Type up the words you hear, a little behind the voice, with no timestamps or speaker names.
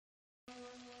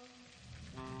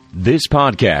This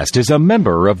podcast is a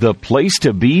member of the Place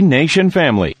to Be Nation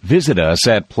family. Visit us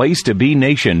at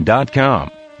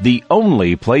placetobenation.com, the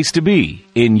only place to be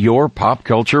in your pop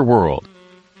culture world.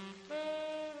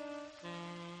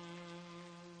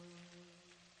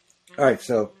 All right,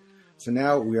 so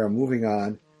now we are moving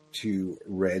on to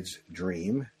Red's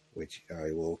Dream, which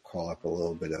I will call up a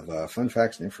little bit of fun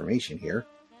facts and information here.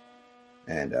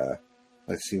 And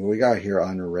let's see what we got here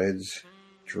on Red's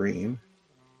Dream.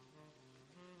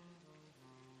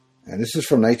 And this is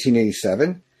from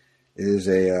 1987. It is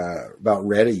about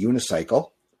Red, a unicycle.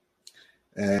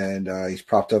 And he's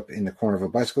propped up in the corner of a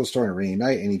bicycle store on a rainy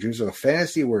night, and he dreams of a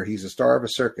fantasy where he's a star of a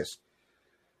circus.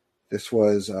 This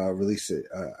was released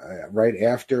right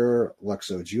after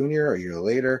Luxo Jr., a year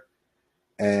later.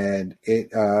 And it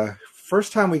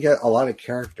first time we get a lot of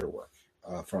character work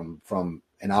from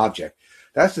an object.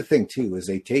 That's the thing, too, is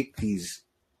they take these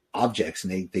objects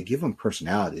and they give them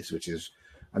personalities, which is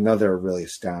another really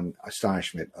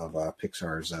astonishment of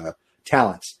Pixar's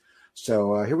talents.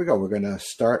 So here we go. We're going to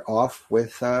start off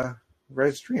with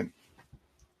Red's Dream.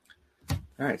 All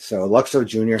right. So Luxo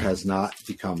Jr. has not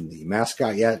become the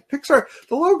mascot yet. Pixar,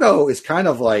 the logo is kind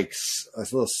of like a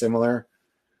little similar.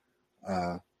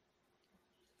 I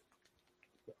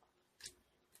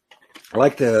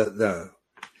like the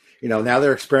now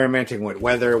they're experimenting with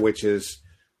weather, which is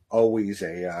always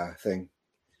a thing.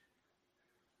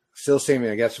 Still same,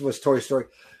 I guess, was Toy Story.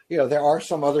 There are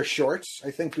some other shorts,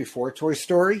 I think, before Toy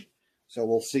Story, so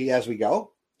we'll see as we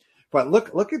go. But look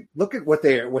at what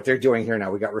they're doing here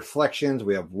now. We got reflections,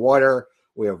 we have water,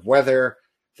 we have weather.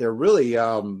 They're really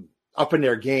up in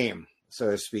their game,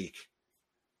 so to speak.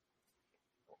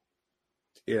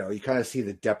 You kind of see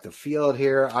the depth of field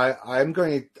here.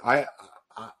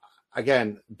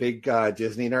 Again, big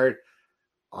Disney nerd.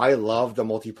 I love the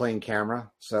multiplane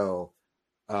camera, so.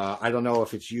 I don't know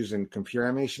if it's used in computer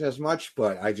animation as much,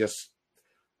 but I just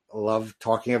love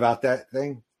talking about that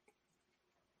thing.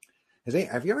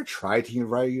 Have you ever tried to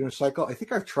ride a unicycle? I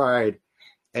think I've tried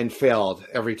and failed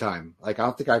every time. I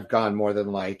don't think I've gone more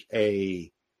than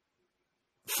a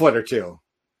foot or two.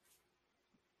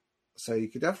 So you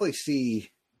could definitely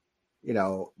see,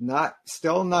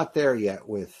 still not there yet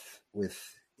with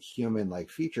human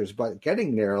features, but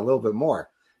getting there a little bit more.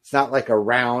 It's not like a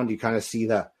round. You kind of see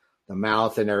the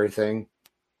mouth and everything.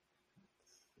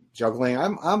 Juggling,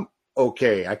 I'm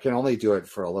okay. I can only do it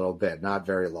for a little bit, not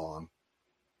very long.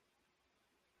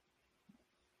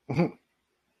 My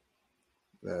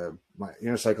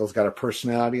unicycle's got a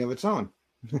personality of its own.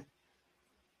 I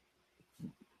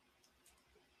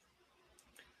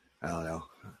don't know.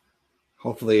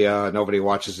 Hopefully nobody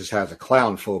watches this has a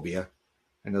clown phobia.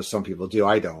 I know some people do.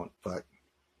 I don't, but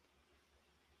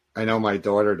I know my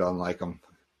daughter doesn't like them.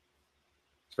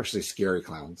 Especially scary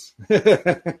clowns. You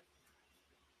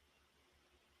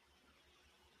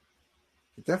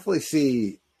definitely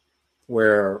see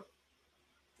where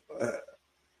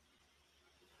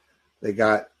they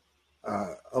got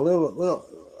a little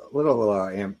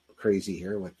crazy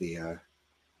here with the,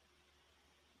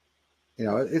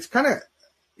 it's kind of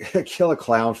Kill a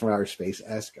Clown from Outer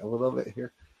Space-esque a little bit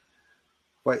here.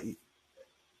 But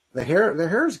the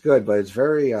hair is good, but it's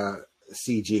very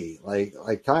CG.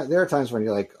 There are times when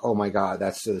you're like, oh my god,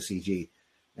 that's so CG,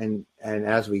 and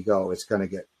as we go, it's going to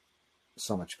get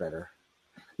so much better.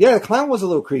 Yeah, the clown was a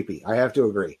little creepy. I have to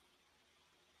agree.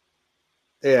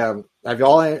 Yeah, have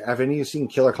any of you seen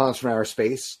Killer Clowns from Outer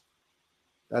Space?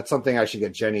 That's something I should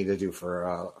get Jenny to do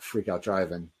for Freak Out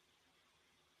Drive-In.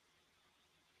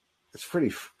 It's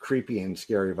pretty creepy and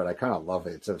scary, but I kind of love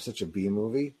it. It's such a B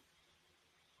movie.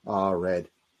 Red.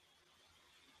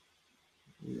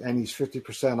 And he's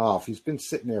 50% off. He's been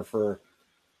sitting there for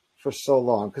so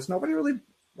long because nobody really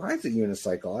rides a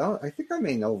unicycle. I think I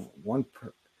may know one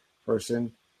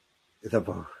person.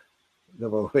 The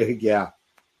Bohig, yeah.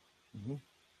 Mm-hmm.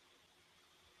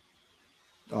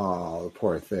 Oh, the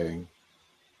poor thing.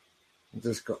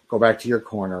 Just go back to your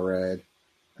corner, Red.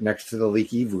 Next to the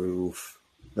leaky roof.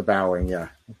 The bowing, yeah.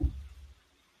 You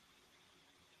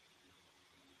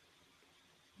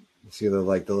see the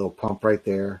little pump right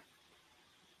there?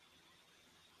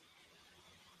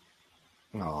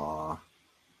 Aw.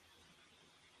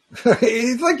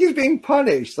 It's like he's being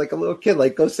punished, like a little kid,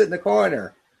 go sit in the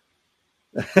corner.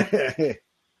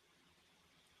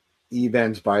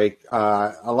 E-Ben's bike.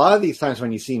 A lot of these times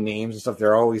when you see names and stuff,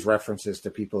 there are always references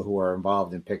to people who are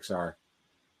involved in Pixar.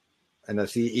 And I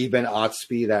see E-Ben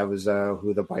Otsby, that was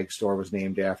who the bike store was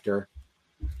named after.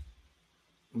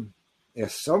 Yeah,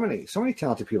 so many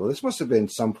talented people. This must have been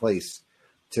some place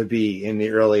to be in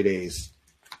the early days.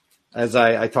 As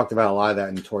I talked about a lot of that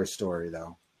in Toy Story,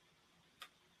 though.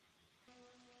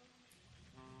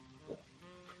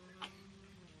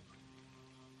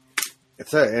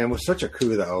 And it was such a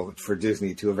coup, though, for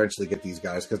Disney to eventually get these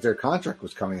guys because their contract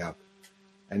was coming up.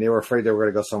 And they were afraid they were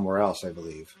going to go somewhere else, I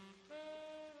believe.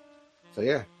 So,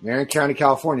 yeah. Marion County,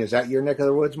 California. Is that your neck of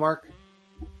the woods, Mark?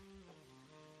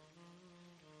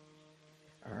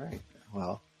 All right.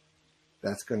 Well,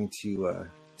 that's going to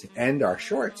end our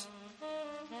shorts.